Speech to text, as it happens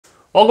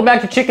Welcome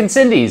back to Chicken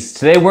Cindy's.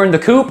 Today we're in the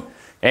coupe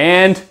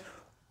and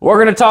we're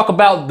going to talk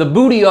about the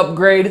booty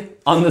upgrade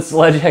on this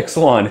Sledge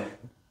X1.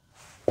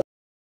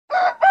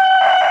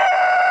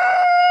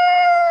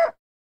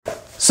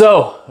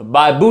 So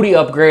by booty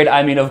upgrade,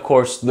 I mean of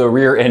course the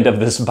rear end of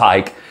this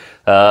bike.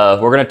 We're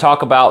going to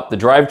talk about the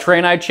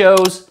drivetrain I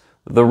chose,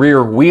 the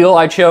rear wheel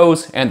I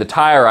chose, and the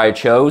tire I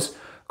chose.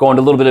 Go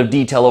into a little bit of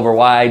detail over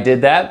why I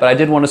did that, but I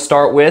did want to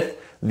start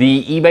with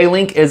the eBay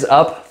link is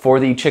up for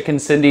the Chicken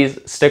Cindy's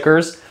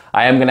stickers.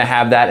 I am going to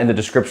have that in the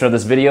description of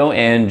this video,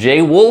 and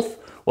Jay Wolf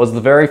was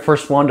the very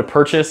first one to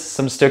purchase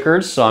some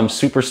stickers, so I'm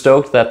super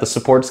stoked that the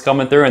support's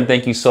coming through, and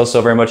thank you so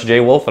very much,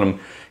 Jay Wolf, and I'm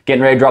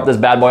getting ready to drop this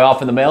bad boy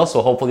off in the mail,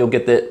 so hopefully you'll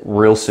get that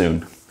real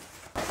soon.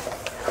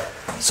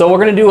 So we're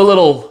going to do a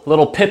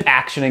little pip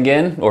action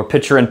again, or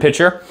picture in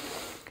picture,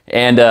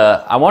 and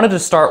I wanted to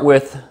start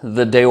with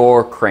the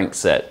Deore crank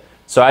set.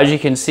 So as you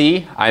can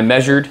see, I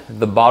measured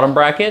the bottom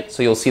bracket,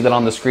 so you'll see that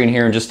on the screen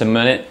here in just a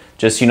minute,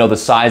 just so you know the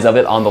size of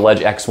it on the Ledge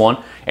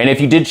X1. And if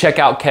you did check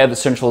out Kev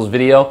Central's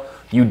video,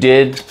 you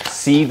did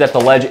see that the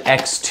Ledge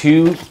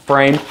X2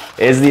 frame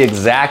is the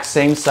exact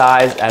same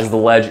size as the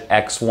Ledge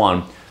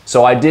X1.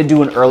 So I did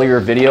do an earlier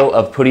video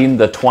of putting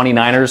the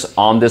 29ers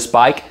on this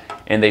bike,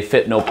 and they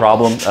fit no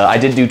problem. I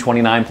did do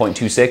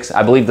 29.26.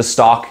 I believe the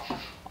stock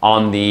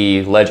on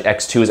the Ledge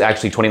X2 is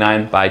actually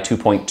 29 by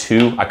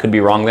 2.2. I could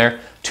be wrong there.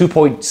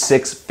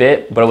 2.6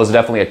 fit, but it was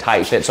definitely a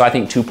tight fit. So I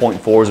think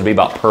 2.4s would be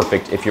about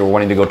perfect if you were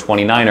wanting to go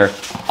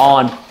 29er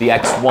on the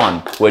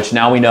X1, which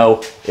now we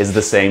know is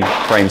the same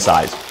frame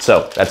size.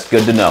 So that's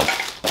good to know.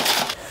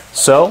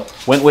 So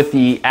went with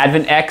the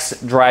Advent X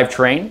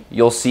drivetrain.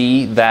 You'll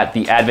see that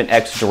the Advent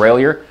X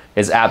derailleur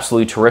is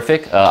absolutely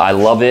terrific. I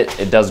love it.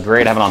 It does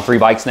great. I have it on 3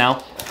 bikes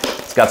now.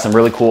 It's got some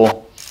really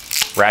cool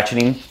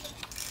ratcheting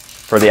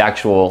for the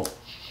actual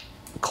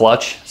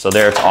clutch. So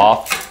there it's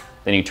off,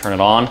 then you turn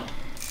it on.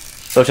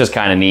 So it's just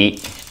kind of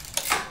neat.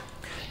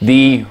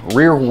 The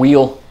rear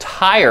wheel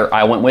tire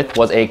I went with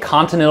was a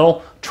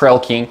Continental Trail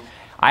King.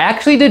 I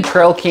actually did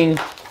Trail King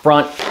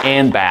front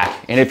and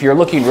back. And if you're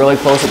looking really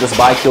close at this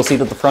bike, you'll see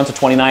that the front's a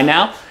 29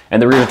 now and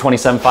the rear is a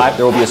 27.5.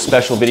 There will be a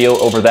special video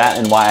over that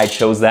and why I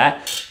chose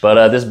that.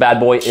 But this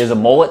bad boy is a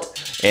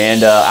mullet,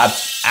 and I'm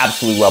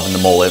absolutely loving the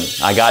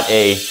mullet. I got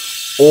a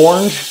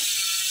orange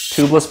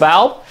tubeless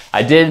valve.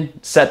 I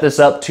did set this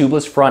up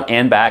tubeless front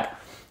and back.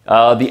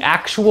 The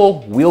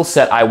actual wheel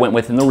set I went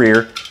with in the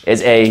rear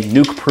is a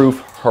nuke-proof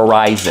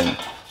Horizon.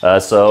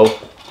 So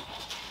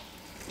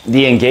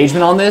the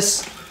engagement on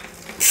this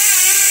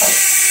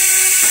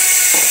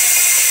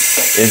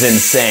is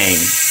insane.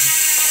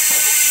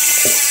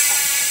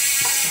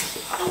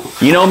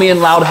 You know me and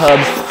loud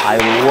hubs. I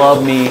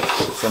love me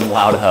some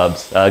loud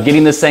hubs.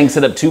 Getting this thing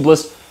set up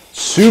tubeless,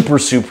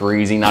 super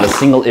easy. Not a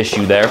single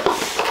issue there.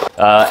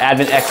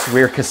 Advent X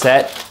rear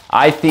cassette.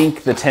 I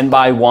think the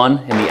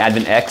 10x1 in the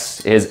Advent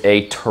X is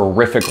a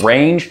terrific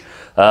range.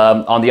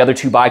 On the other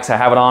 2 bikes I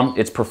have it on,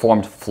 it's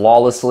performed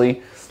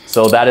flawlessly.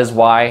 So that is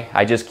why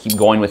I just keep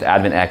going with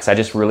Advent X. I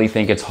just really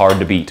think it's hard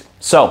to beat.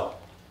 So,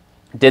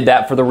 did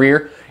that for the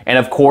rear. And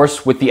of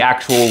course, with the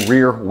actual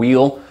rear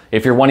wheel,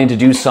 if you're wanting to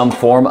do some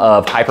form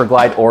of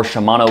Hyperglide or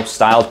Shimano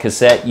styled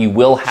cassette, you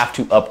will have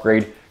to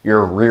upgrade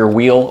your rear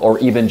wheel or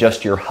even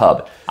just your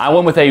hub. I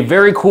went with a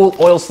very cool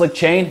oil slick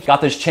chain.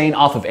 Got this chain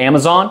off of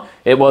Amazon.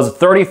 It was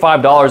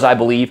 $35, I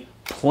believe.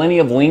 Plenty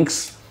of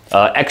links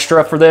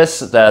extra for this,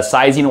 the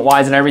sizing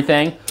wise and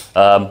everything.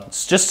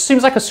 It just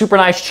seems like a super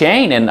nice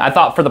chain, and I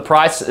thought for the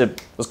price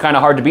it was kind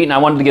of hard to beat, and I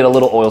wanted to get a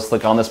little oil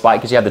slick on this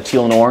bike because you have the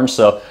teal and orange,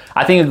 so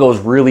I think it goes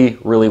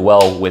really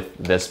well with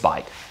this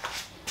bike.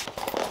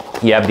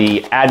 You have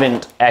the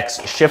Advent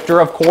X shifter,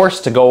 of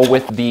course, to go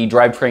with the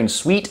drivetrain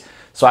suite,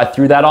 so I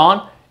threw that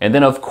on. And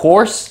then of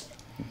course,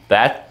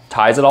 that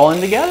ties it all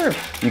in together.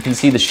 You can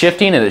see the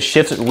shifting, and it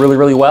shifts it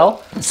really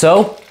well.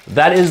 So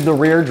that is the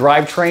rear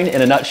drivetrain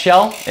in a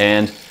nutshell.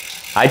 And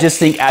I just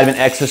think Advent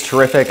X is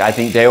terrific. I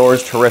think Deore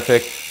is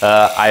terrific.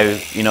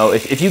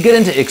 If you get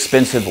into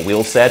expensive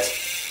wheel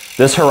sets,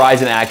 this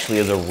Horizon actually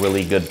is a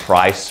really good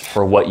price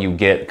for what you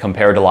get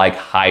compared to like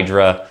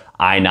Hydra,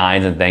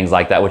 i9s and things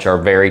like that, which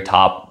are very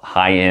top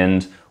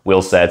high-end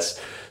wheel sets.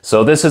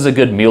 So this is a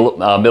good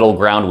middle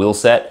ground wheel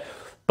set.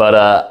 But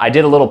I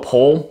did a little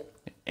poll,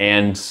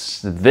 and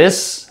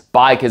this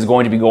bike is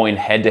going to be going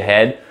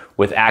head-to-head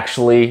with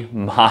actually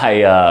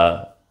my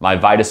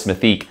Vitus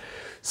Mythique.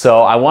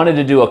 So I wanted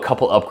to do a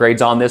couple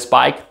upgrades on this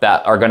bike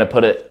that are going to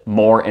put it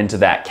more into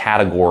that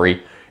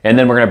category. And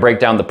then we're going to break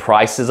down the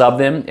prices of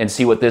them and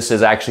see what this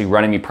is actually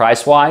running me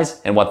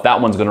price-wise and what that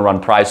one's going to run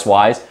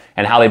price-wise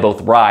and how they both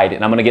ride.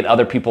 And I'm going to get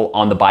other people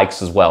on the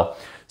bikes as well.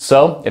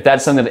 So if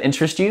that's something that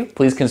interests you,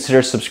 please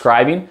consider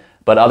subscribing.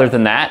 But other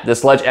than that,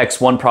 this Ledge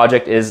X1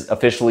 project is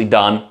officially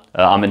done.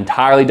 I'm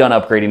entirely done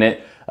upgrading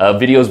it.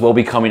 Videos will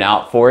be coming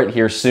out for it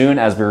here soon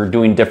as we're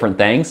doing different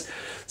things.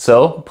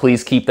 So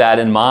please keep that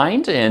in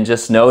mind and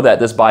just know that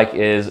this bike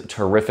is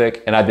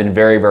terrific, and I've been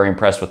very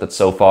impressed with it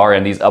so far,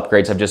 and these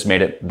upgrades have just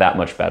made it that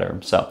much better.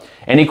 So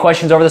any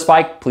questions over this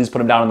bike, please put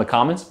them down in the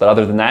comments. But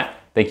other than that,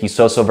 Thank you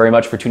so very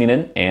much for tuning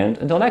in, and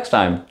until next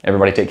time,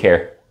 everybody take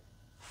care.